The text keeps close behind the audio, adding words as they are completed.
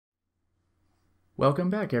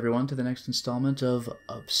Welcome back, everyone, to the next installment of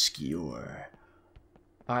ObsCure.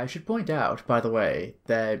 I should point out, by the way,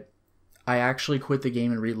 that I actually quit the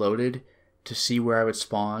game and reloaded to see where I would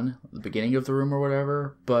spawn, the beginning of the room or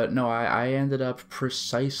whatever, but no, I ended up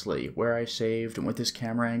precisely where I saved and with this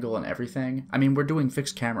camera angle and everything. I mean, we're doing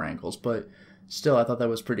fixed camera angles, but still, I thought that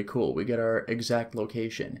was pretty cool. We get our exact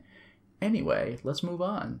location. Anyway, let's move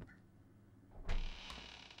on.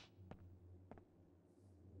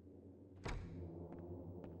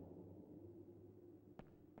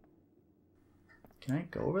 Can I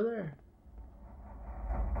go over there?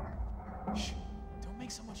 Shh! Don't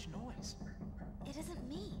make so much noise. It isn't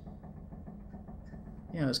me.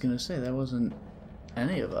 Yeah, I was gonna say, that wasn't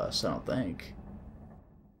any of us, I don't think.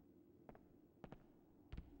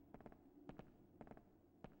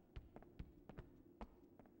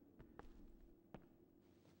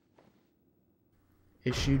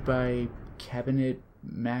 Issued by Cabinet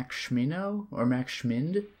Mac Schmino? Or Mac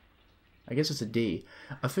Schmind? I guess it's a D.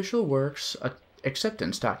 Official Works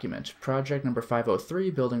Acceptance Document. Project number 503,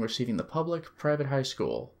 Building Receiving the Public, Private High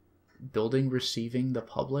School. Building Receiving the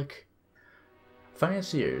Public?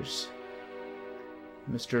 Financiers.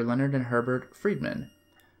 Mr. Leonard and Herbert Friedman.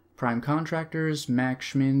 Prime Contractors, Mac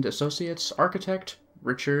Schmind Associates. Architect,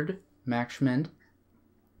 Richard Mac Schmind.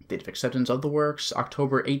 Date of acceptance of the works,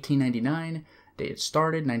 October 1899. Date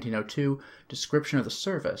started, 1902. Description of the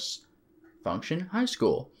service. Function, high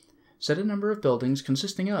school. Set a number of buildings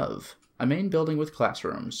consisting of a main building with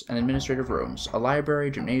classrooms and administrative rooms, a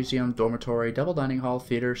library, gymnasium, dormitory, double dining hall,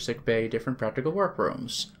 theater, sick bay, different practical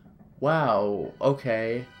workrooms. Wow,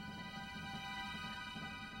 okay.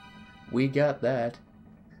 We got that.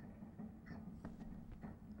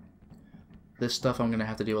 This stuff I'm going to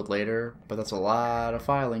have to deal with later, but that's a lot of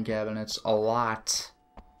filing cabinets. A lot.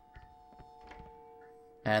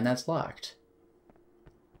 And that's locked.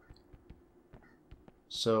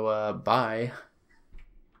 So, bye.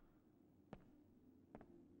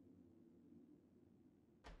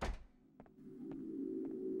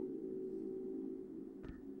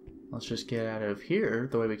 Let's just get out of here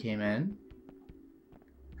the way we came in.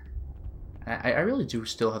 I really do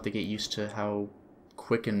still have to get used to how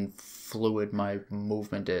quick and fluid my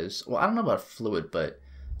movement is. Well, I don't know about fluid, but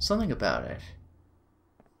something about it.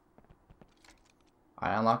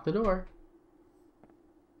 I unlocked the door.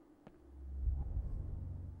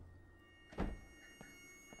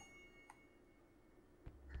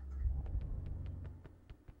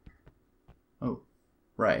 Oh,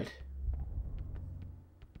 right.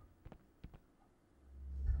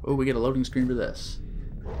 Oh, we get a loading screen for this.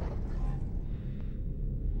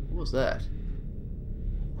 What was that?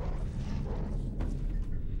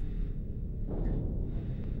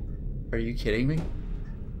 Are you kidding me?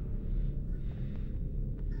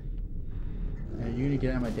 Are you gonna get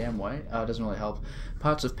out of my damn way? Oh, it doesn't really help.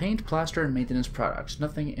 Pots of paint, plaster, and maintenance products.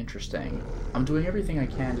 Nothing interesting. I'm doing everything I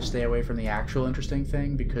can to stay away from the actual interesting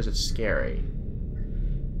thing because it's scary.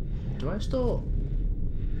 Do I still...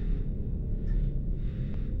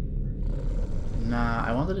 Nah,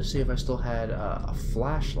 I wanted to see if I still had a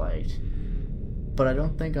flashlight. But I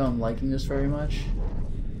don't think I'm liking this very much.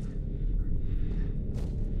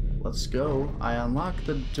 Let's go. I unlocked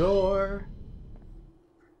the door.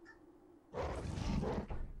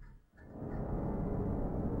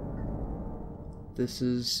 This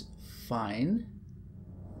is fine.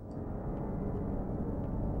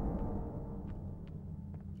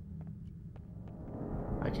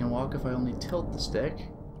 I can walk if I only tilt the stick.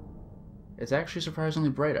 It's actually surprisingly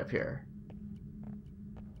bright up here.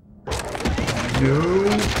 No!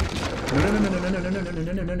 No, no, no, no, no, no, no, no, no,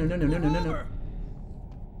 no, no, no, no, no, no, no, no.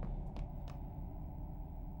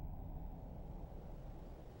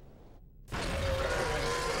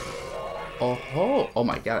 Oh, oh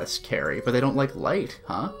my god, it's scary. But they don't like light,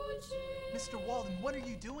 huh? Mr. Walden, what are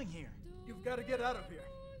you doing here? You've got to get out of here.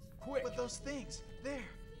 Quick. But those things, there,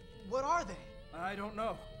 what are they? I don't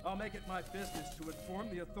know. I'll make it my business to inform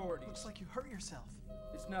the authorities. Looks like you hurt yourself.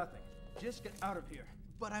 It's nothing. Just get out of here.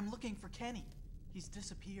 But I'm looking for Kenny. He's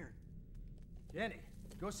disappeared. Kenny,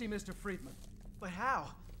 go see Mr. Friedman. But how?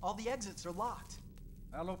 All the exits are locked.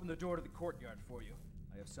 I'll open the door to the courtyard for you.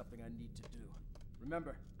 I have something I need to do.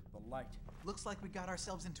 Remember, the light. Looks like we got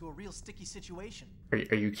ourselves into a real sticky situation.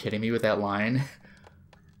 Are you kidding me with that line?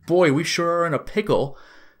 Boy, we sure are in a pickle.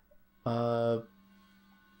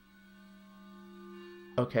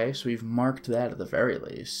 Okay, so we've marked that at the very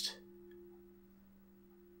least.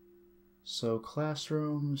 So,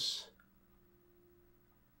 classrooms.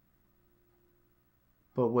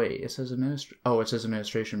 But wait, it says it says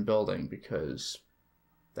administration building because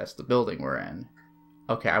that's the building we're in.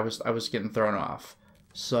 Okay, I was getting thrown off.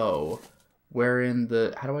 So, We're in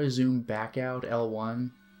the... How do I zoom back out?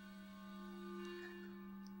 L1?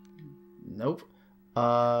 Nope.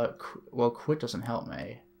 Well, quit doesn't help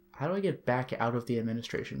me. How do I get back out of the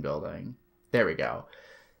administration building? There we go.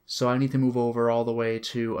 So I need to move over all the way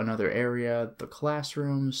to another area, the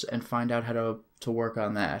classrooms, and find out how to work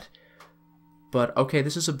on that. But, okay,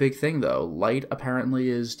 this is a big thing, though. Light apparently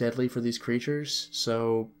is deadly for these creatures,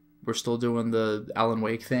 so we're still doing the Alan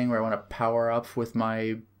Wake thing where I want to power up with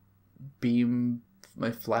my beam,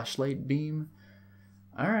 my flashlight beam.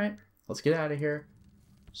 Alright, let's get out of here.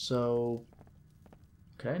 So,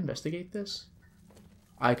 could I investigate this?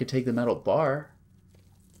 I could take the metal bar.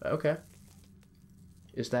 Okay.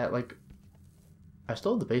 Is that like... I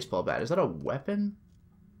stole the baseball bat. Is that a weapon?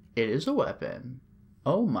 It is a weapon.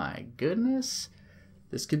 Oh my goodness.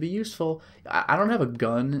 This could be useful. I don't have a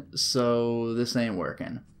gun, so this ain't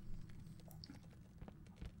working.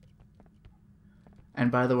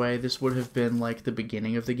 And by the way, this would have been like the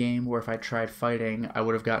beginning of the game, where if I tried fighting, I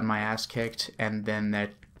would have gotten my ass kicked, and then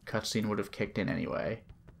that cutscene would have kicked in anyway.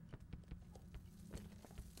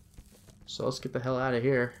 So let's get the hell out of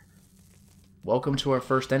here. Welcome to our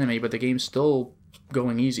first enemy, but the game's still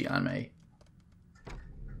going easy on me.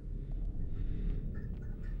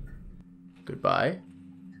 Goodbye.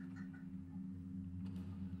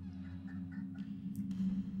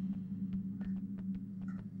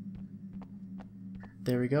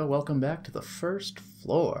 There we go. Welcome back to the first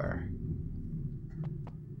floor.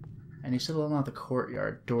 And he said unlock the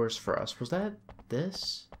courtyard doors for us. Was that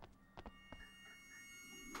this?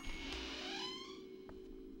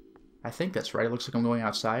 I think that's right. It looks like I'm going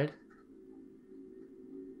outside.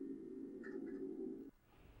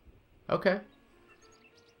 Okay.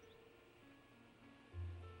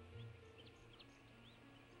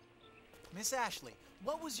 Miss Ashley,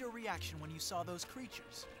 what was your reaction when you saw those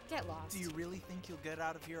creatures? Get lost. Do you really think you'll get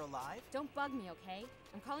out of here alive? Don't bug me, okay?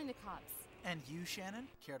 I'm calling the cops. And you, Shannon?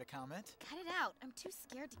 Care to comment? Cut it out. I'm too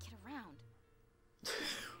scared to get around.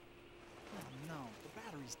 Oh no, the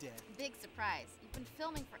battery's dead. Big surprise. You've been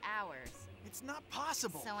filming for hours. It's not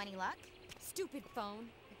possible. So any luck? Stupid phone.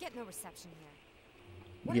 I get no reception here.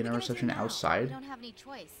 You What get are we no gonna reception do now? outside? We don't have any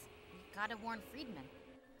choice. We've gotta warn Friedman.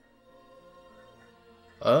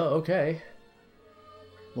 Oh, okay.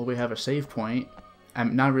 Well, we have a save point.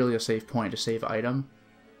 Not really a save point, a save item.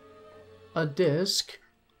 A disc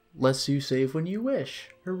lets you save when you wish.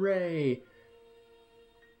 Hooray!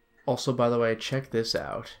 Also, by the way, check this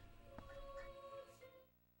out.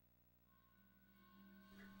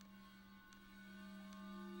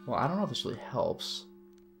 Well, I don't know if this really helps.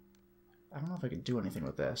 I don't know if I can do anything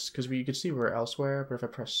with this, because you can see we're elsewhere, but if I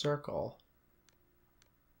press circle...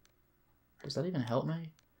 Does that even help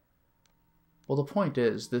me? Well, the point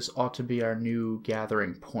is, this ought to be our new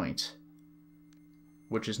gathering point.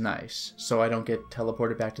 Which is nice, so I don't get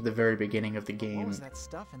teleported back to the very beginning of the game. What was that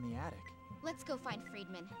stuff in the attic? Let's go find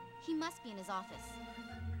Friedman. He must be in his office.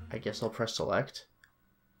 I guess I'll press select.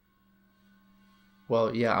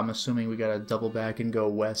 Well, yeah, I'm assuming we gotta double back and go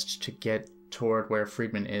west to get toward where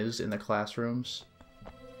Friedman is in the classrooms.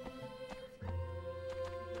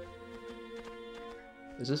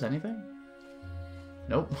 Is this anything?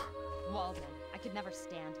 Nope. Walden. I could never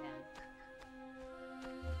stand him.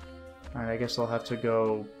 Alright, I guess I'll have to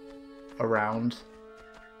go around.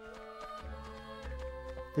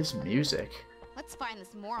 This music. Let's find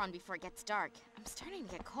this moron before it gets dark. I'm starting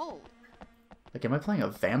to get cold. Like, am I playing a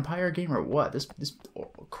vampire game or what? This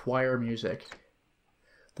choir music.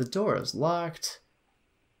 The door is locked.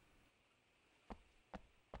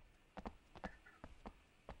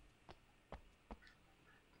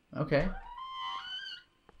 Okay.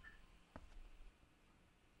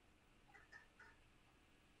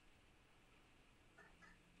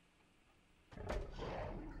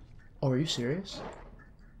 Oh, are you serious?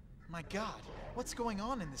 My God, what's going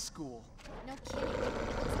on in this school? No kidding.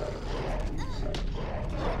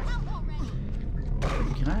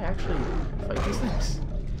 Can I actually fight these things?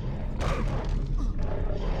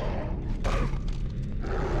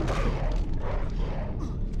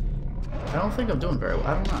 I don't think I'm doing very well.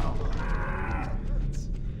 I don't know.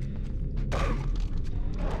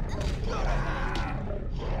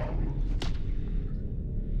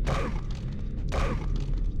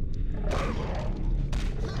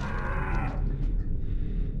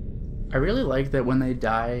 I really like that when they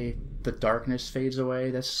die, the darkness fades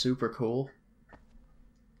away. That's super cool.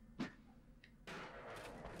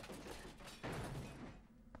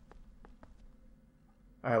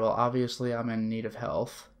 Alright, well, obviously I'm in need of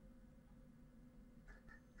health.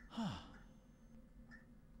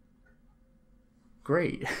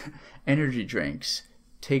 Great. Energy drinks.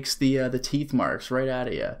 Takes the teeth marks right out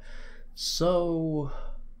of you. So,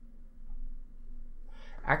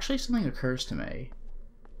 actually something occurs to me.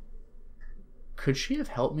 Could she have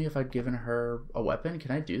helped me if I'd given her a weapon?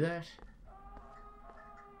 Can I do that?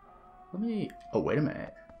 Let me... Oh, wait a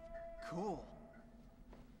minute. Cool.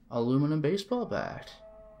 Aluminum baseball bat.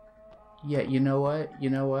 Yeah, you know what? You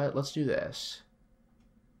know what? Let's do this.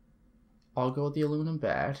 I'll go with the aluminum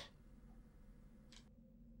bat.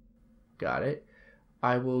 Got it.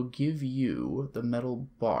 I will give you the metal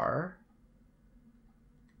bar.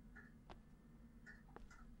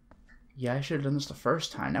 Yeah, I should have done this the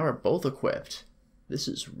first time. Now we're both equipped. This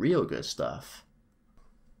is real good stuff.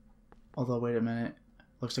 Although, wait a minute.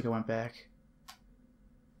 Looks like I went back.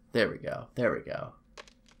 There we go. There we go.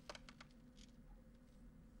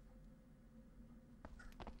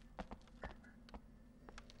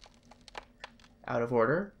 Out of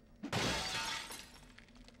order.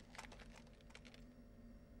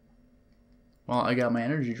 Well, I got my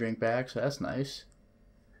energy drink back, so that's nice.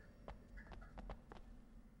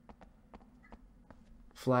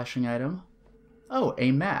 Flashing item. Oh,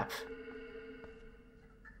 a map.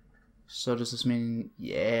 So does this mean...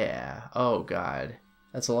 Yeah. Oh, God.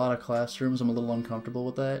 That's a lot of classrooms. I'm a little uncomfortable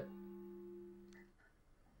with that.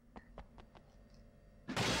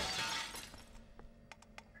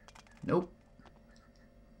 Nope.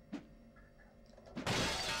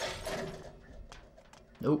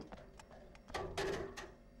 Nope.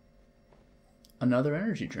 Another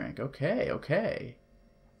energy drink. Okay, okay.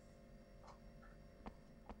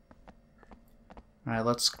 Alright,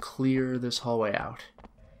 let's clear this hallway out.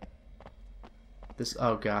 This,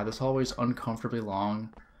 oh god, this hallway's uncomfortably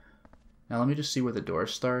long. Now let me just see where the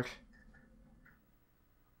doors start.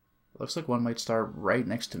 Looks like one might start right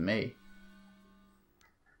next to me.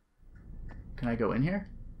 Can I go in here?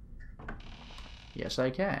 Yes,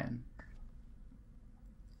 I can.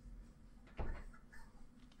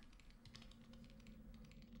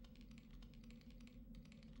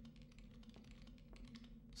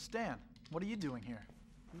 Stan, what are you doing here?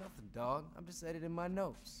 Nothing, dog. I'm just editing my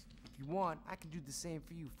notes. If you want, I can do the same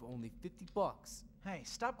for you for only 50 bucks. Hey,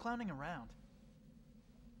 stop clowning around.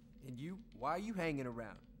 And you? Why are you hanging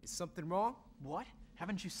around? Is something wrong? What?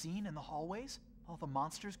 Haven't you seen in the hallways? All the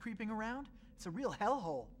monsters creeping around? It's a real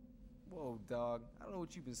hellhole. Whoa, dog. I don't know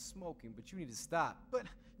what you've been smoking, but you need to stop. But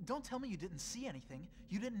don't tell me you didn't see anything.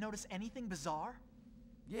 You didn't notice anything bizarre?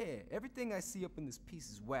 Yeah, everything I see up in this piece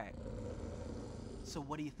is whack. So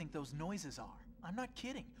what do you think those noises are? I'm not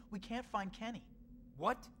kidding. We can't find Kenny.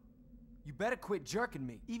 What? You better quit jerking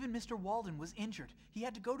me. Even Mr. Walden was injured. He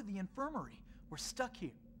had to go to the infirmary. We're stuck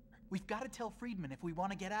here. We've got to tell Friedman if we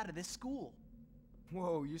want to get out of this school.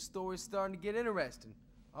 Whoa, your story's starting to get interesting.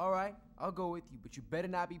 Alright, I'll go with you, but you better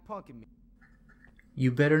not be punking me.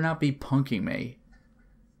 You better not be punking me.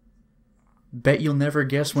 Bet you'll never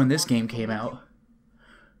guess when this game came out.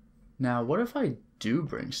 Now, what if I do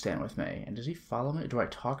bring Stan with me? And does he follow me? Do I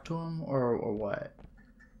talk to him or what?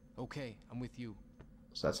 Okay, I'm with you.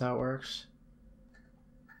 So that's how it works?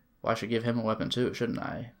 Well, I should give him a weapon too, shouldn't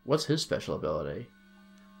I? What's his special ability?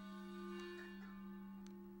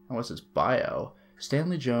 And what's his bio?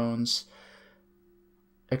 Stanley Jones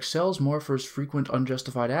excels more for his frequent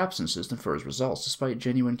unjustified absences than for his results, despite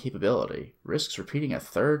genuine capability. Risks repeating a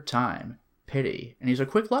third time. Pity. And he's a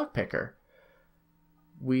quick lockpicker.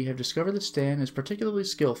 We have discovered that Stan is particularly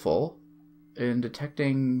skillful in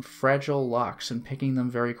detecting fragile locks and picking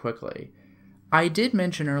them very quickly. I did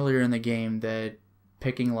mention earlier in the game that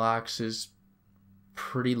picking locks is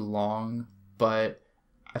pretty long, but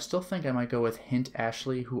I still think I might go with Hint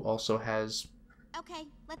Ashley, who also has... Okay,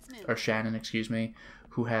 let's move. Or Shannon, excuse me,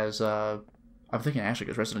 who has... I'm thinking Ashley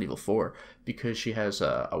goes Resident Evil 4, because she has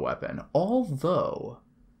a weapon. Although...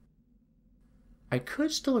 I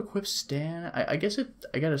could still equip Stan. I guess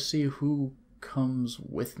I gotta see who comes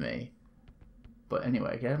with me. But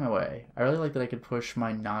anyway, get out of my way. I really like that I could push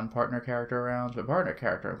my non-partner character around. But partner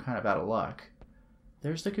character, I'm kind of out of luck.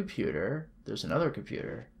 There's the computer. There's another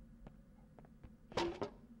computer.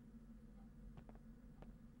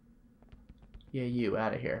 Yeah, you,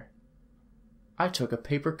 out of here. I took a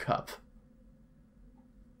paper cup.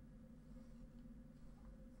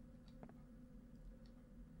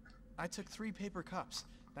 I took 3 paper cups.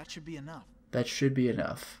 That should be enough. That should be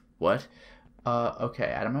enough. What?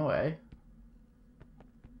 Okay, out of my way.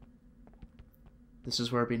 This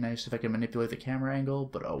is where it'd be nice if I could manipulate the camera angle,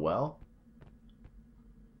 but oh well.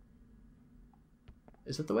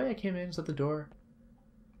 Is that the way I came in? Is that the door?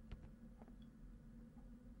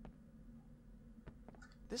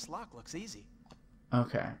 This lock looks easy.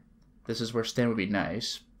 Okay. This is where Stan would be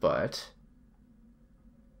nice, but...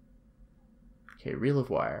 Okay, reel of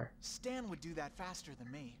wire. Stan would do that faster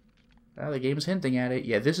than me. The game's hinting at it.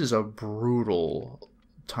 Yeah, this is a brutal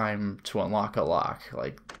time to unlock a lock.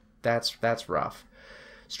 Like, that's rough.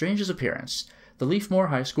 Strange disappearance. The Leafmore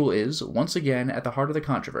High School is, once again, at the heart of the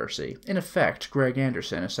controversy. In effect, Greg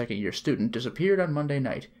Anderson, a second-year student, disappeared on Monday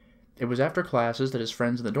night. It was after classes that his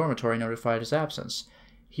friends in the dormitory notified his absence.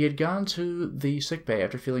 He had gone to the sickbay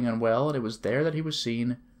after feeling unwell, and it was there that he was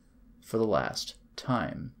seen for the last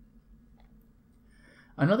time.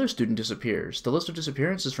 Another student disappears. The list of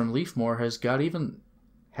disappearances from Leafmore has gotten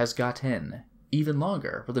even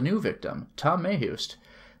longer, with a new victim, Tom Mayhust.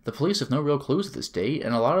 The police have no real clues at this date,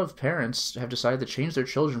 and a lot of parents have decided to change their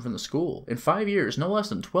children from the school. In 5 years, no less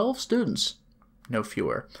than 12 students, no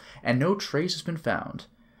fewer, and no trace has been found.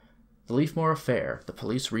 The Leafmore affair. The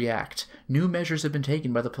police react. New measures have been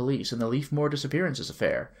taken by the police in the Leafmore disappearances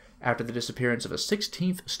affair, after the disappearance of a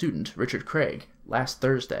 16th student, Richard Craig, last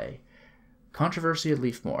Thursday. Controversy at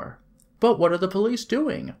Leafmore. But what are the police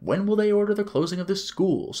doing? When will they order the closing of this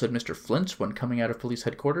school? Said Mr. Flint when coming out of police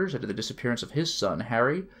headquarters after the disappearance of his son,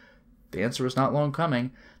 Harry. The answer was not long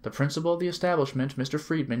coming. The principal of the establishment, Mr.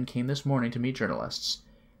 Friedman, came this morning to meet journalists.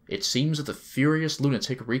 It seems that the furious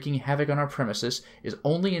lunatic wreaking havoc on our premises is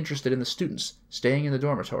only interested in the students staying in the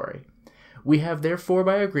dormitory. We have therefore,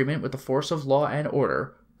 by agreement with the force of law and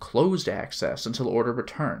order, closed access until order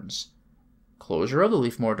returns. Closure of the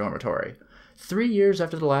Leafmore dormitory. 3 years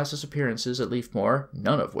after the last disappearances at Leafmore,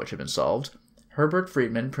 none of which have been solved, Herbert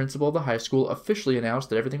Friedman, principal of the high school, officially announced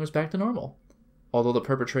that everything was back to normal. Although the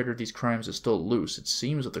perpetrator of these crimes is still loose, it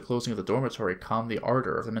seems that the closing of the dormitory calmed the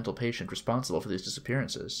ardor of the mental patient responsible for these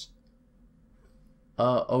disappearances.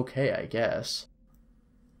 Okay, I guess.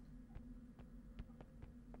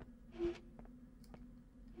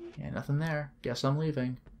 Yeah, nothing there. Guess I'm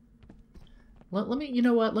leaving. Let me, you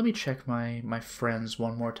know what? Let me check my friends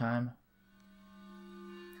one more time.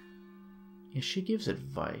 Yeah, she gives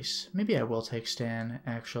advice. Maybe I will take Stan,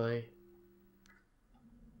 actually.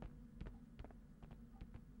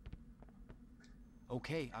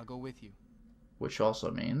 Okay, I'll go with you. Which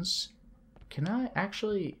also means... Can I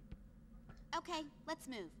actually... Okay, let's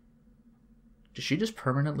move. Does she just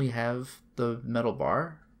permanently have the metal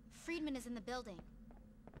bar? Friedman is in the building.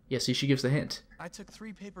 Yeah, see, she gives the hint. I took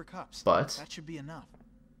 3 paper cups. But... That should be enough.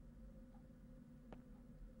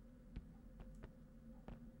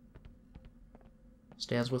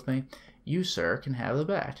 Stands with me. You, sir, can have the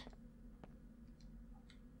bat.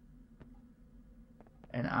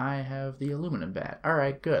 And I have the aluminum bat.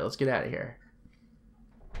 Alright, good. Let's get out of here.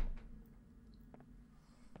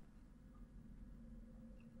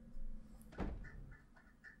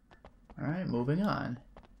 Alright, moving on.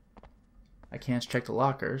 I can't check the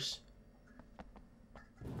lockers.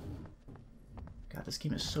 God, this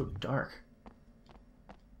game is so dark.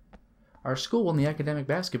 Our school won the academic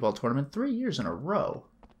basketball tournament 3 years in a row.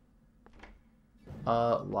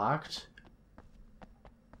 Locked.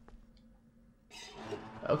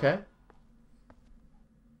 Okay.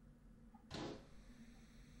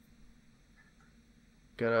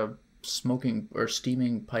 Got a smoking or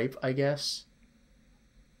steaming pipe, I guess.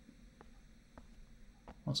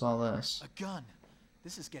 What's all this? A gun.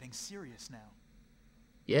 This is getting serious now.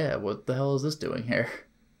 Yeah, what the hell is this doing here?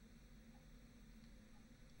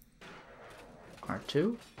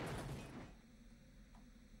 R2?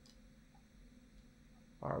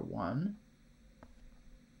 R1?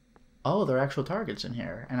 Oh, there are actual targets in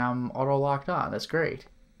here, and I'm auto-locked on. That's great.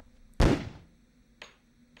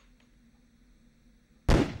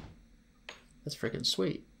 That's freaking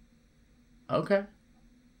sweet. Okay.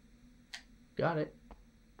 Got it.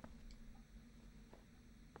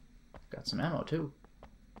 Got some ammo, too.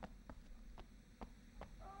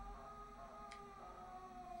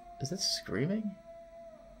 Is that screaming?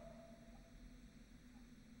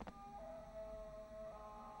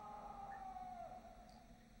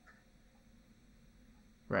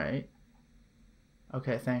 Right.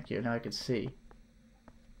 Okay, thank you. Now I can see.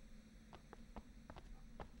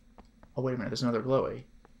 Oh, wait a minute. There's another glowy.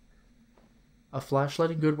 A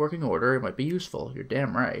flashlight in good working order. It might be useful. You're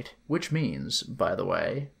damn right. Which means, by the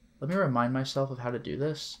way, let me remind myself of how to do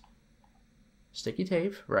this. Sticky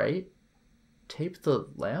tape, right? Tape the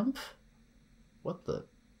lamp? What the?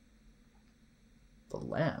 The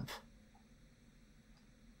lamp?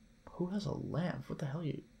 Who has a lamp? What the hell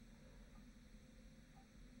you...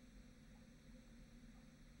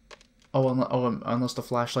 unless the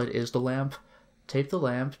flashlight is the lamp. Tape the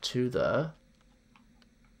lamp to the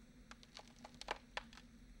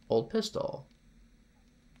old pistol.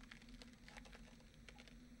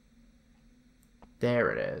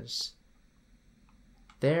 There it is.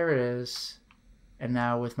 There it is. And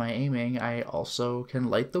now with my aiming, I also can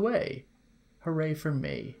light the way. Hooray for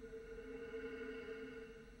me.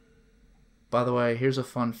 By the way, here's a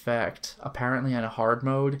fun fact. Apparently on a hard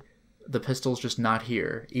mode, the pistol's just not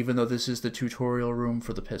here, even though this is the tutorial room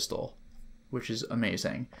for the pistol, which is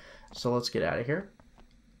amazing. So let's get out of here.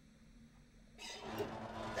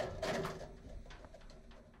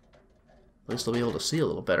 At least I'll be able to see a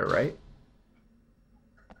little better, right?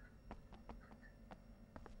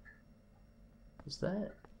 What's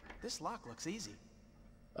that? This lock looks easy.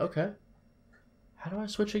 Okay. How do I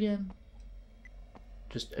switch again?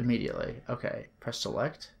 Just immediately. Okay. Press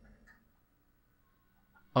select.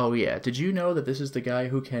 Oh yeah. Did you know that this is the guy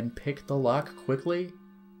who can pick the lock quickly?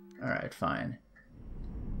 Alright, fine.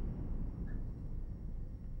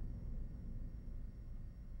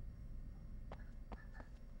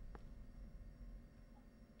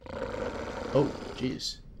 Oh,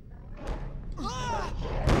 jeez.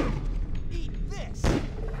 Eat this!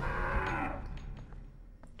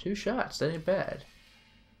 2 shots, that ain't bad.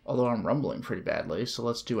 Although I'm rumbling pretty badly, so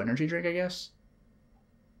let's do energy drink, I guess.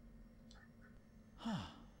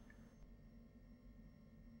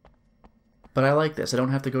 But I like this. I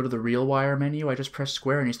don't have to go to the real wire menu. I just press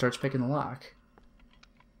square and he starts picking the lock.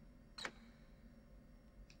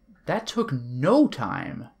 That took no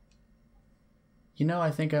time. You know,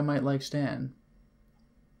 I think I might like Stan.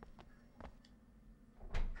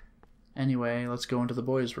 Anyway, let's go into the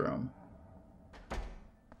boys' room.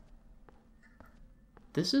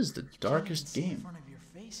 This is the darkest You can't even see game. in front of your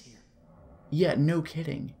face here. Yeah, no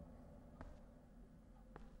kidding.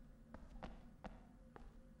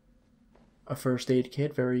 A first aid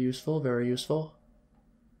kit, very useful, very useful.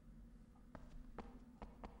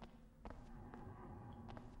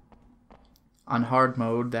 On hard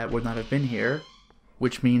mode, that would not have been here,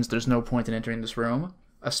 which means there's no point in entering this room,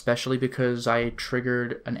 especially because I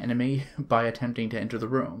triggered an enemy by attempting to enter the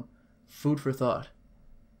room. Food for thought.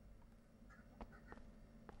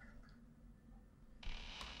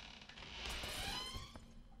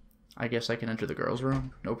 I guess I can enter the girls'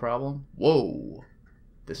 room, no problem. Whoa!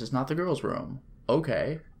 This is not the girls' room.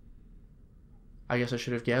 Okay. I guess I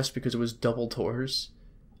should have guessed because it was double doors.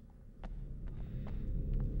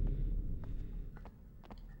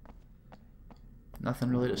 Nothing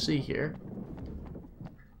really to see here.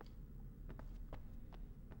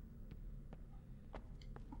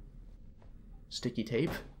 Sticky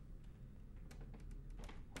tape.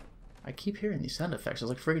 I keep hearing these sound effects. It's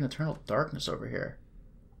like friggin' eternal darkness over here.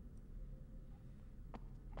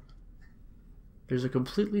 There's a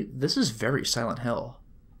completely... This is very Silent Hill.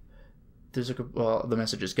 There's a... Well, the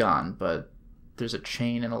message is gone, but there's a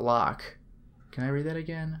chain and a lock. Can I read that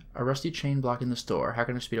again? A rusty chain blocking this door. How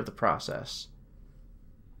can I speed up the process?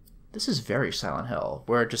 This is very Silent Hill,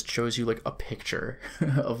 where it just shows you, like, a picture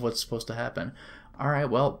of what's supposed to happen. Alright,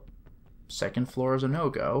 well, second floor is a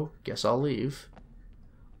no-go. Guess I'll leave.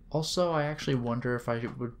 Also, I actually wonder if I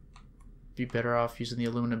would be better off using the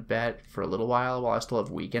aluminum bat for a little while I still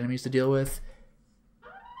have weak enemies to deal with.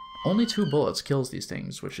 Only 2 bullets kills these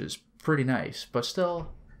things, which is pretty nice, but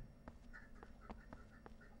still...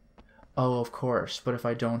 Oh, of course, but if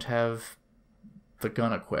I don't have the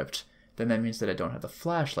gun equipped, then that means that I don't have the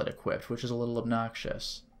flashlight equipped, which is a little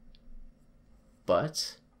obnoxious.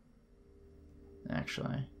 But...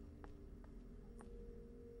 Actually...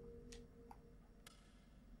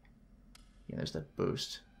 Yeah, there's that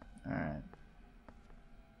boost. Alright.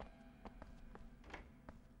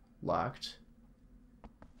 Locked.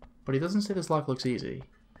 But he doesn't say this lock looks easy.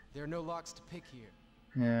 There are no locks to pick here.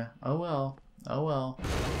 Yeah. Oh well. Oh well.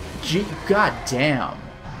 Gee, god damn.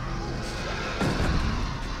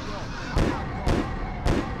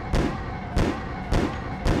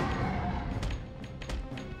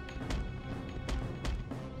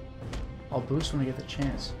 I'll boost when I get the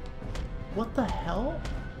chance. What the hell?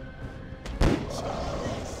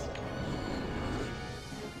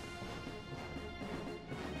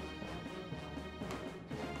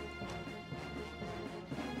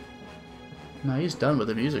 No, he's done, but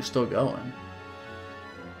the music's still going.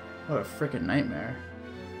 What a freaking nightmare.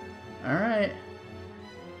 Alright.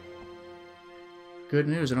 Good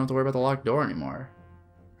news, I don't have to worry about the locked door anymore.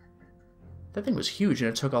 That thing was huge and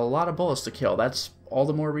it took a lot of bullets to kill. That's all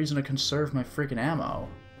the more reason to conserve my freaking ammo.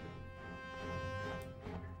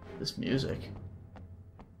 This music.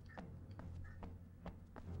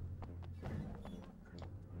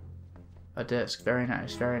 A disc. Very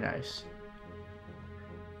nice, very nice.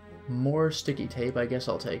 More sticky tape, I guess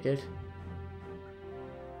I'll take it.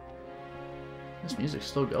 This music's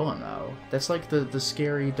still going, though. That's like the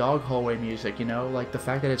scary dog hallway music, you know? Like, the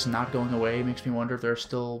fact that it's not going away makes me wonder if there are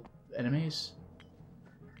still enemies.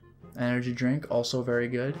 Energy drink, also very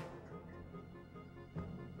good.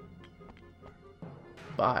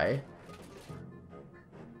 Bye.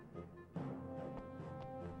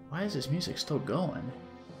 Why is this music still going?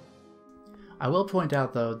 I will point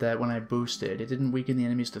out, though, that when I boosted, it didn't weaken the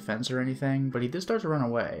enemy's defense or anything, but he did start to run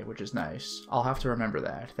away, which is nice. I'll have to remember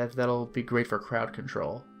that. That'll be great for crowd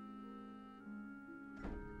control.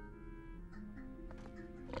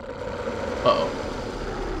 Uh-oh.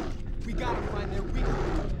 We gotta find their weak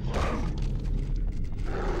point.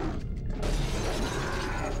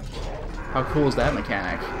 How cool is that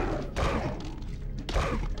mechanic?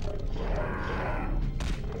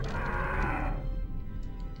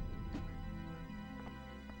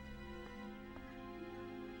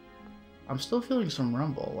 I'm still feeling some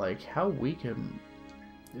rumble. Like, how weak am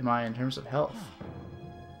I in terms of health?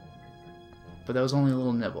 But that was only a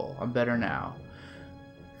little nibble. I'm better now.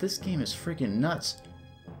 This game is freaking nuts.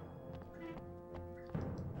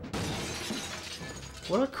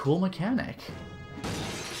 What a cool mechanic.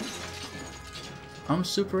 I'm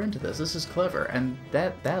super into this. This is clever. And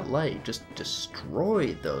that light just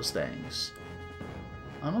destroyed those things.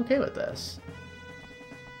 I'm okay with this.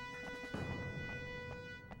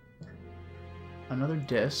 Another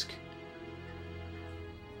disc.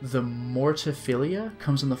 The Mortiphilia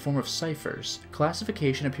comes in the form of ciphers.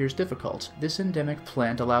 Classification appears difficult. This endemic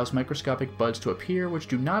plant allows microscopic buds to appear, which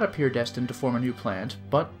do not appear destined to form a new plant,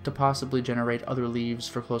 but to possibly generate other leaves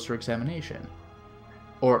for closer examination.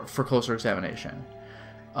 The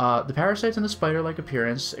parasites and the spider-like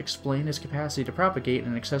appearance explain its capacity to propagate in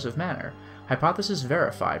an excessive manner. Hypothesis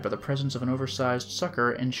verified by the presence of an oversized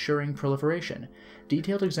sucker ensuring proliferation.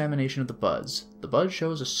 Detailed examination of the buds. The bud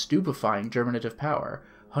shows a stupefying germinative power.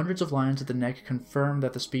 Hundreds of lines at the neck confirm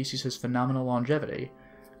that the species has phenomenal longevity.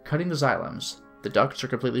 Cutting the xylems. The ducts are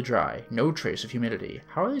completely dry. No trace of humidity.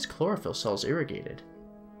 How are these chlorophyll cells irrigated?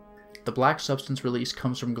 The black substance release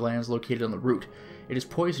comes from glands located on the root. It is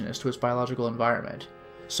poisonous to its biological environment.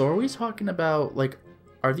 So are we talking about, like,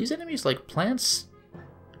 are these enemies like plants?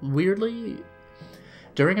 Weirdly?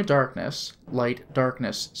 During a darkness,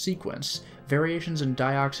 light-darkness sequence, variations in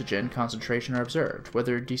dioxygen concentration are observed,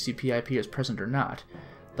 whether DCP-IP is present or not.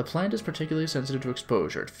 The plant is particularly sensitive to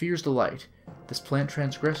exposure. It fears the light. This plant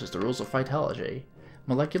transgresses the rules of phytology.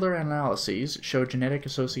 Molecular analyses show genetic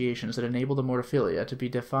associations that enable the Mortiphilia to be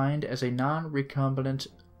defined as a non-recombinant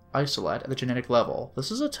isolate at the genetic level.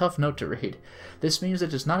 This is a tough note to read. This means that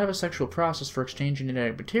it does not have a sexual process for exchanging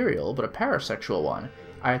genetic material, but a parasexual one.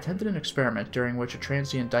 I attempted an experiment during which a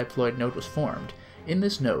transient diploid node was formed. In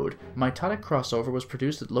this node, mitotic crossover was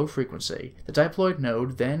produced at low frequency. The diploid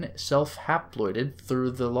node then self-haploided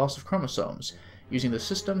through the loss of chromosomes. Using the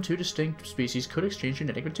system, two distinct species could exchange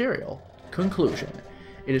genetic material. Conclusion.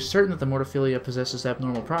 It is certain that the Mortiphilia possesses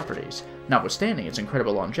abnormal properties. Notwithstanding its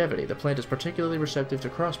incredible longevity, the plant is particularly receptive to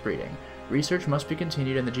crossbreeding. Research must be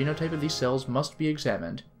continued and the genotype of these cells must be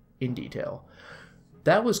examined in detail.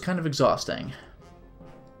 That was kind of exhausting.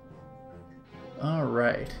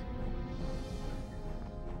 Alright.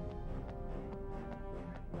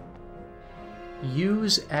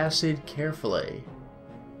 Use acid carefully.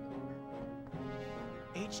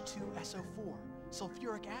 H2SO4,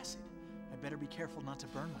 sulfuric acid. I better be careful not to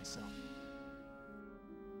burn myself.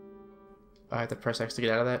 I have to press X to get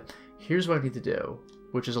out of that. Here's what I need to do,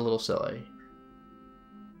 which is a little silly.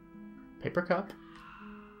 Paper cup.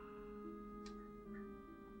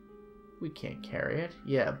 We can't carry it.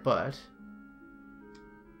 Yeah, but...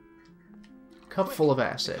 Cup Quick, full of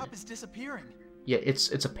acid. The cup is disappearing. Yeah,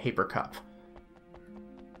 it's a paper cup.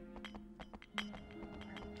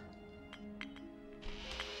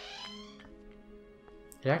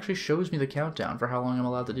 It actually shows me the countdown for how long I'm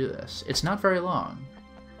allowed to do this. It's not very long.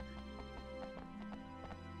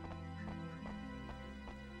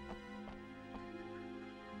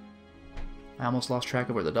 I almost lost track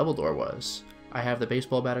of where the double door was. I have the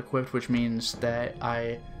baseball bat equipped, which means that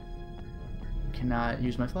I cannot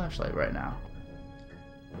use my flashlight right now.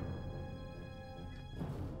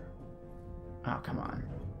 Oh, come on.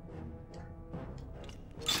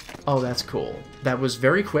 Oh, that's cool. That was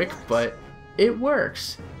very quick, but it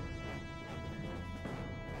works.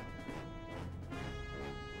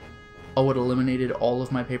 Oh, it eliminated all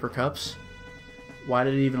of my paper cups? Why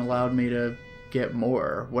did it even allow me to get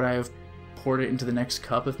more? Would I have poured it into the next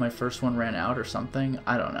cup if my first one ran out or something?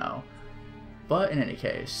 I don't know. But in any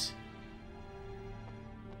case,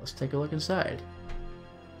 let's take a look inside.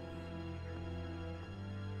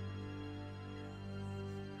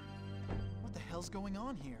 What the hell's going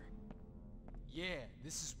on here? Yeah,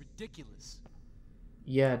 this is ridiculous.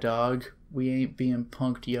 Yeah, dog. We ain't being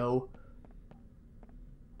punked, yo.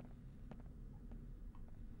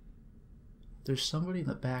 There's somebody in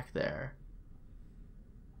the back there.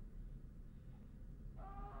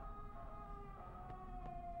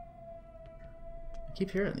 I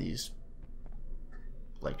keep hearing these,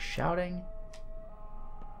 like, shouting.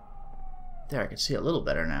 There, I can see a little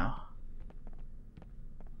better now.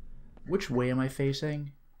 Which way am I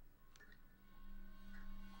facing?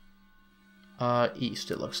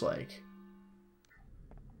 East, it looks like.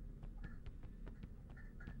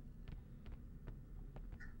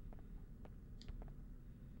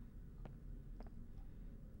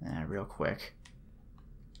 Real quick.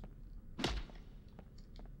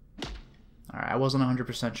 Alright, I wasn't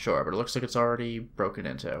 100% sure, but it looks like it's already broken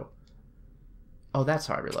into. Oh, that's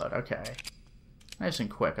how I reload. Okay. Nice and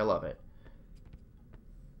quick. I love it.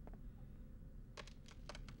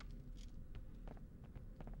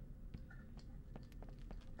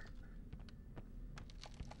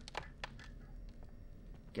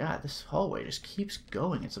 God, this hallway just keeps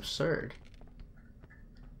going. It's absurd.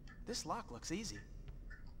 This lock looks easy.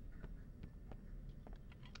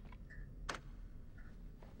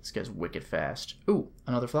 This guy's wicked fast. Ooh,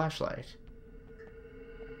 another flashlight.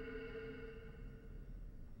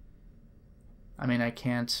 I mean, I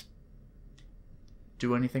can't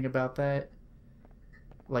do anything about that.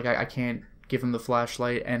 Like, I can't give him the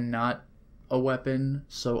flashlight and not a weapon,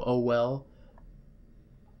 so oh well.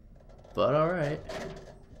 But alright.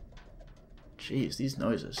 Jeez, these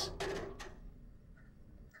noises.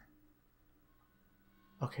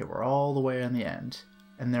 Okay, we're all the way on the end.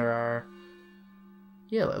 And there are...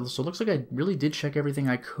 Yeah, so it looks like I really did check everything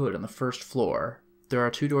I could on the first floor. There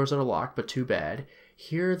are 2 doors that are locked, but too bad.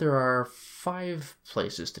 Here there are 5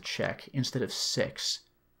 places to check instead of 6.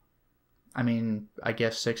 I mean, I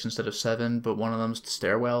guess 6 instead of 7, but one of them's the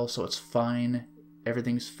stairwell, so it's fine.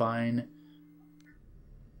 Everything's fine.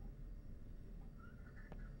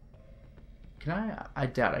 Can I? I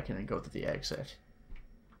doubt I can go through the exit.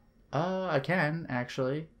 I can,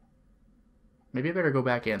 actually. Maybe I better go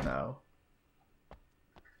back in, though.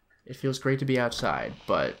 It feels great to be outside,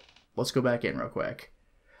 but let's go back in real quick.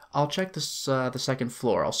 I'll check this, the second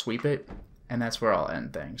floor. I'll sweep it, and that's where I'll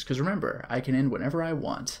end things. Because remember, I can end whenever I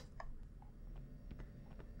want.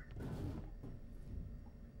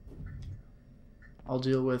 I'll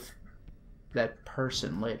deal with that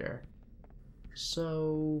person later.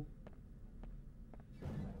 So...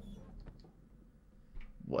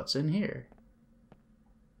 what's in here?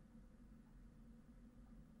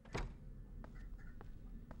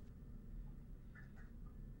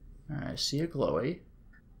 Alright, I see a glowy.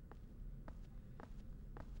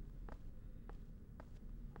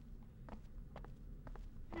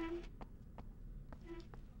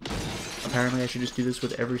 Apparently I should just do this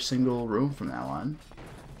with every single room from now on.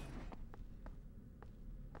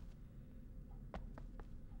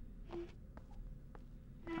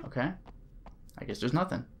 Okay. I guess there's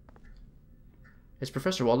nothing. It's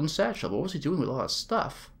Professor Walden's satchel. What was he doing with all that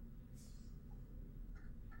stuff?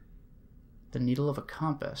 The needle of a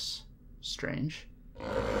compass. Strange.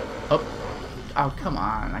 Oh. Oh, come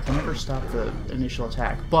on. I can never stop the initial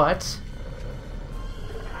attack. But...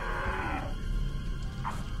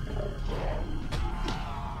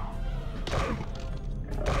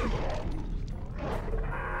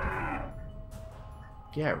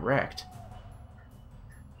 get wrecked.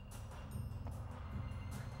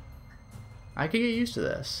 I could get used to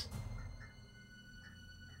this.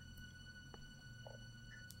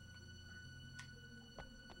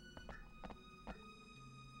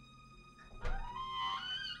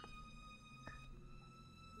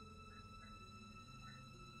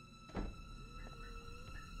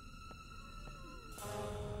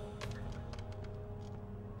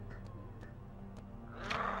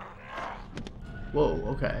 Whoa,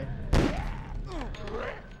 okay.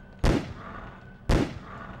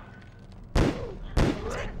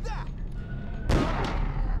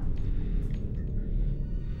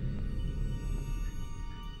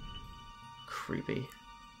 Creepy.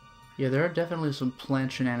 Yeah, there are definitely some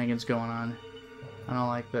plant shenanigans going on. I don't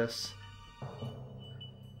like this.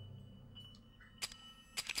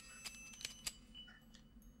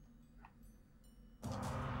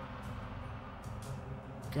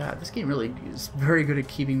 God, this game really is very good at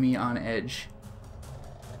keeping me on edge.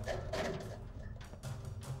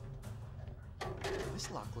 This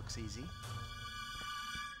lock looks easy.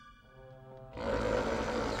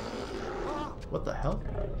 What the hell?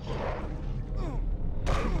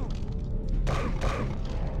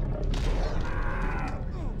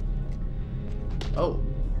 Oh.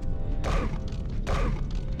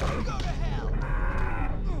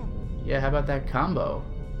 Yeah, how about that combo?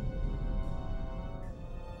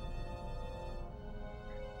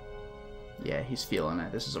 Yeah, he's feeling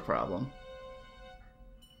it. This is a problem.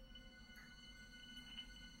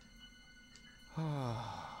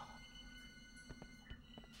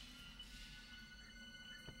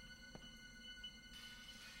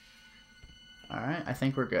 point, I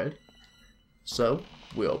think we're good. So,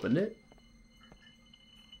 we opened it.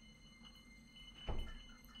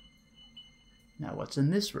 Now, what's in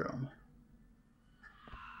this room?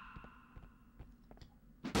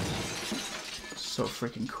 So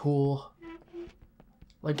freaking cool.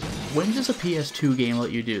 Like, when does a PS2 game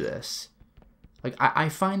let you do this? Like, I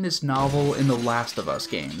find this novel in the Last of Us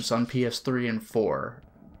games on PS3 and 4.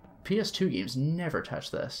 PS2 games never touch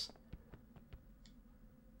this.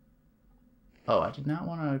 Oh, I did not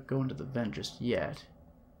want to go into the vent just yet.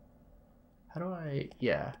 How do I...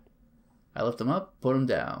 Yeah. I lift them up, put them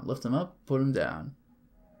down. Lift them up, put them down.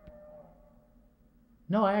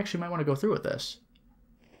 No, I actually might want to go through with this.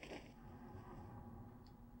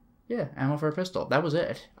 Yeah, ammo for a pistol. That was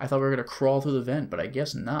it. I thought we were going to crawl through the vent, but I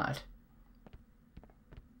guess not.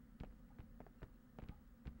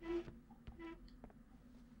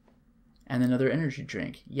 And another energy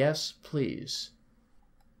drink. Yes, please.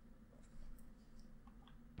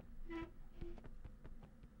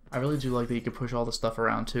 I really do like that you can push all the stuff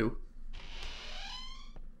around, too.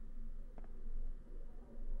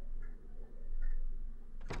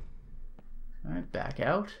 Alright, back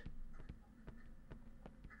out.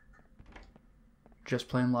 Just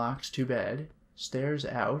plain locks, too bad. Stairs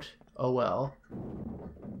out. Oh well.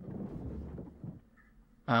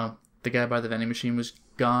 Oh, the guy by the vending machine was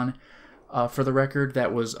gone. For the record,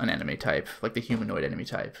 that was an enemy type, like the humanoid enemy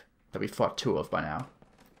type, that we fought 2 of by now.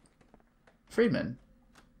 Friedman.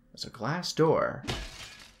 There's a glass door.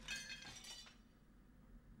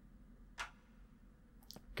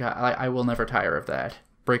 God, I will never tire of that.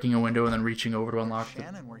 Breaking a window and then reaching over to unlock If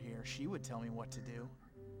Shannon were here, she would tell me what to do.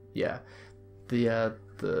 Yeah.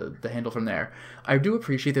 The handle from there. I do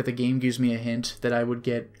appreciate that the game gives me a hint that I would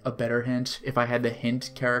get a better hint if I had the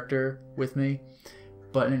hint character with me.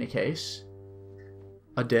 But in any case,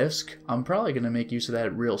 a disc. I'm probably going to make use of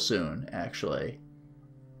that real soon, actually.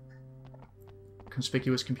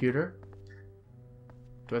 Conspicuous computer.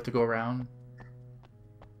 Do I have to go around?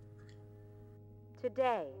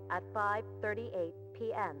 Today at 5:38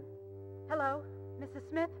 p.m. Hello, Mrs.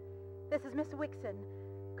 Smith. This is Miss Wixon.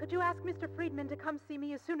 Could you ask Mr. Friedman to come see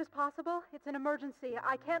me as soon as possible? It's an emergency.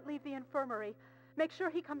 I can't leave the infirmary. Make sure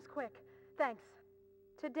he comes quick. Thanks.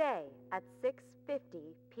 Today at 6:50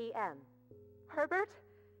 p.m. Herbert?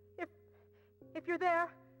 If you're there,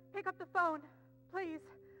 pick up the phone. Please.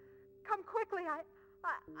 Come quickly.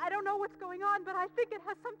 I don't know what's going on, but I think it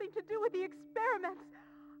has something to do with the experiments.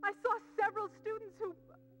 I saw several students who,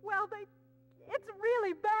 well, it's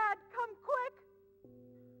really bad. Come quick.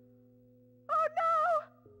 Oh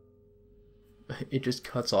no! It just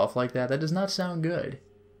cuts off like that? That does not sound good.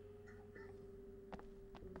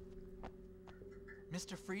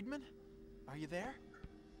 Mr. Friedman? Are you there?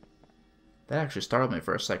 That actually startled me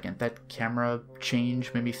for a second. That camera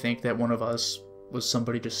change made me think that one of us was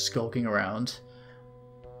somebody just skulking around.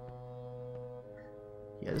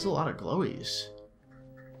 Yeah, there's a lot of glowies.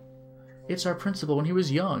 It's our principal when he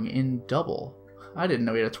was young in Double. I didn't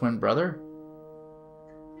know he had a twin brother.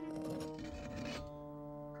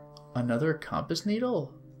 Another compass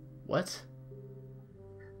needle? What?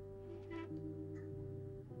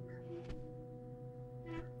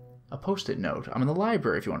 A post-it note. I'm in the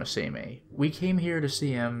library if you want to see me. We came here to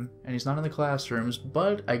see him, and he's not in the classrooms,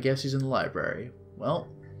 but I guess he's in the library. Well.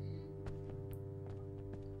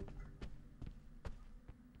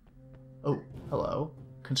 Oh, hello.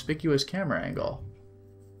 Conspicuous camera angle.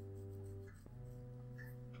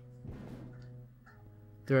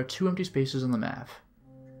 There are 2 empty spaces on the map.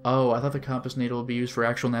 Oh, I thought the compass needle would be used for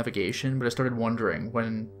actual navigation, but I started wondering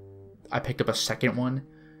when I picked up a second one.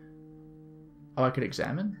 Oh, I could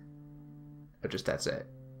examine? Or just that's it?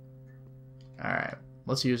 Alright,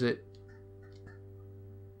 let's use it.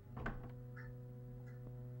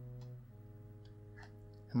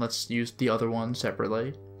 And let's use the other one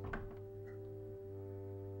separately.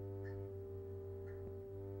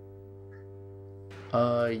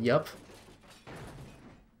 Yup.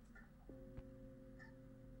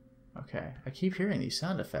 Okay, I keep hearing these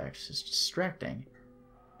sound effects. It's distracting.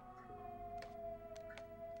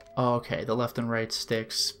 Oh, okay, the left and right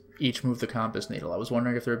sticks each move the compass needle. I was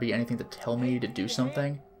wondering if there would be anything to tell me to do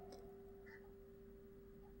something.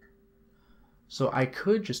 So I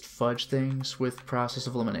could just fudge things with process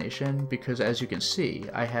of elimination, because as you can see,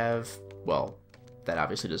 I have, well, that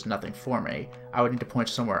obviously does nothing for me. I would need to point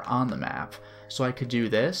somewhere on the map. So I could do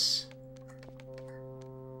this.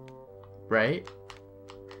 Right?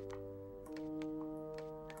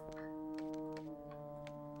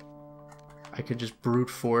 I could just brute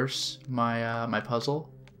force my my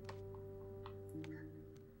puzzle.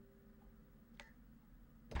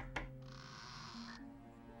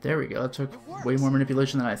 There we go. That took way more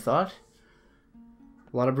manipulation than I thought.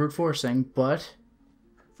 A lot of brute forcing, but...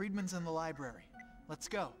 Friedman's in the library. Let's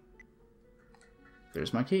go.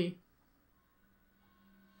 There's my key.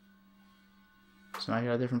 So now I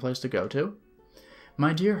got a different place to go to.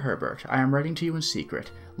 My dear Herbert, I am writing to you in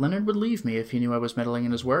secret. Leonard would leave me if he knew I was meddling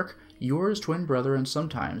in his work. Yours, twin brother, and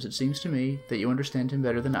sometimes it seems to me that you understand him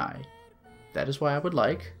better than I. That is why I would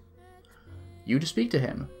like you to speak to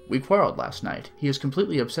him. We quarreled last night. He is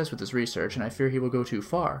completely obsessed with his research, and I fear he will go too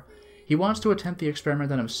far. He wants to attempt the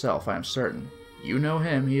experiment on himself, I am certain. You know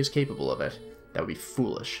him, he is capable of it. That would be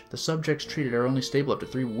foolish. The subjects treated are only stable up to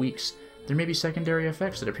 3 weeks. There may be secondary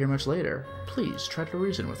effects that appear much later. Please, try to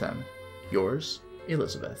reason with him. Yours,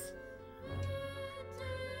 Elizabeth.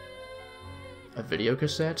 A video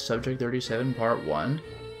cassette, Subject 37, Part 1.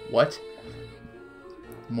 What?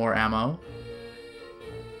 More ammo.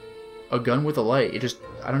 A gun with a light.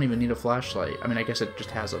 I don't even need a flashlight. I mean, I guess it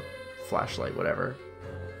just has a flashlight, whatever.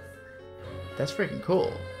 That's freaking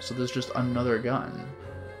cool. So there's just another gun.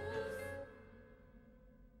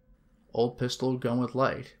 Old pistol, gun with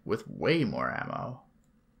light, with way more ammo.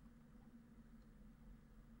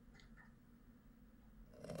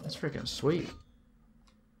 That's freaking sweet.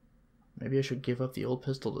 Maybe I should give up the old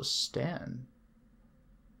pistol to Stan.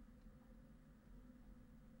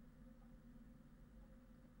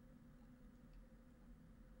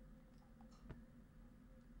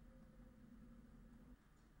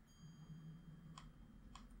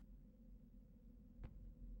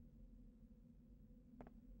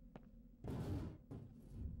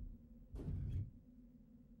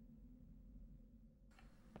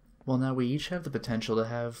 Well, now we each have the potential to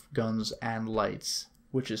have guns and lights,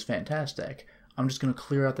 which is fantastic. I'm just going to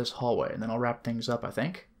clear out this hallway, and then I'll wrap things up, I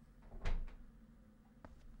think.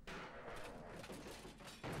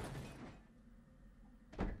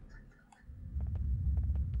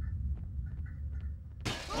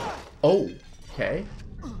 Oh, okay.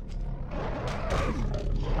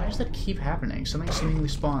 Why does that keep happening? Something seemingly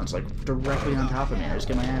spawns, like, directly on top of me, and I just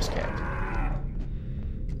get my ass kicked.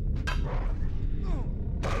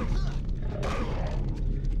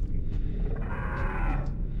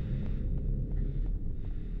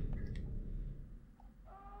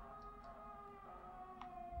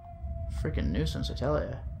 Freaking nuisance, I tell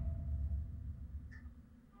ya.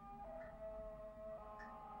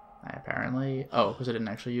 Apparently... Oh, because I didn't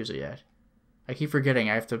actually use it yet. I keep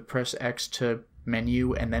forgetting I have to press X to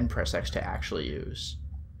menu and then press X to actually use.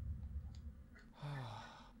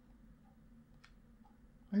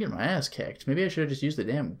 I'm getting my ass kicked. Maybe I should have just used the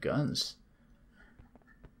damn guns.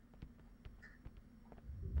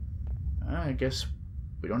 I guess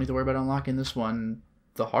we don't need to worry about unlocking this one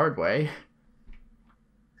the hard way.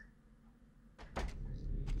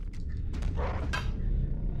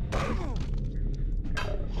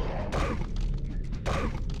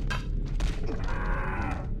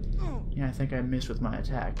 Yeah, I think I missed with my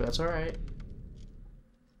attack, but that's alright.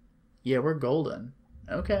 Yeah, we're golden.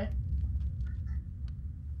 Okay.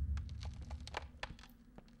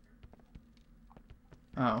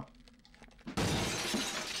 Oh.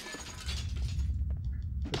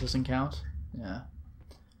 This doesn't count? Yeah.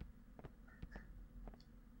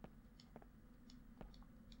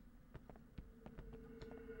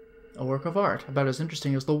 A work of art, about as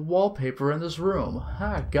interesting as the wallpaper in this room.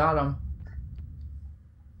 Ha, got him.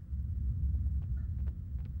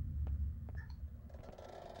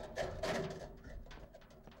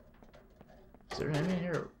 Is there anything in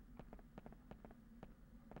here?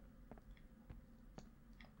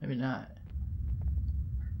 Maybe not.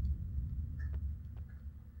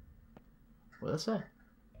 What does that say?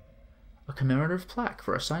 A commemorative plaque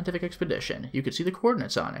for a scientific expedition. You could see the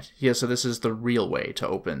coordinates on it. Yeah, so this is the real way to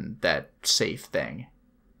open that safe thing.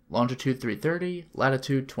 Longitude 330,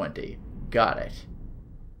 latitude 20. Got it.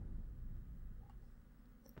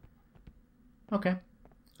 Okay.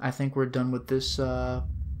 I think we're done with this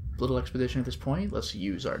little expedition at this point. Let's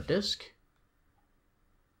use our disc.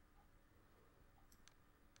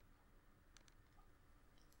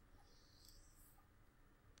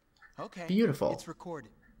 Okay. Beautiful. It's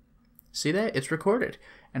recorded. See that? It's recorded.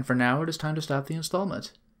 And for now, it is time to stop the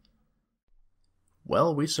installment.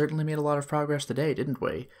 Well, we certainly made a lot of progress today, didn't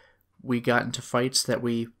we? We got into fights that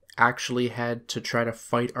we actually had to try to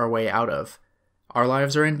fight our way out of. Our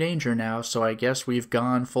lives are in danger now, so I guess we've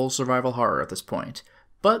gone full survival horror at this point.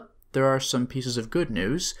 But there are some pieces of good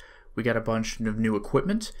news. We got a bunch of new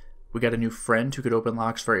equipment, we got a new friend who could open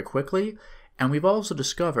locks very quickly, and we've also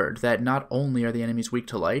discovered that not only are the enemies weak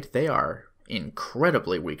to light, they are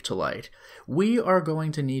incredibly weak to light. We are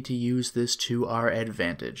going to need to use this to our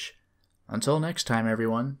advantage. Until next time,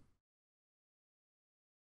 everyone.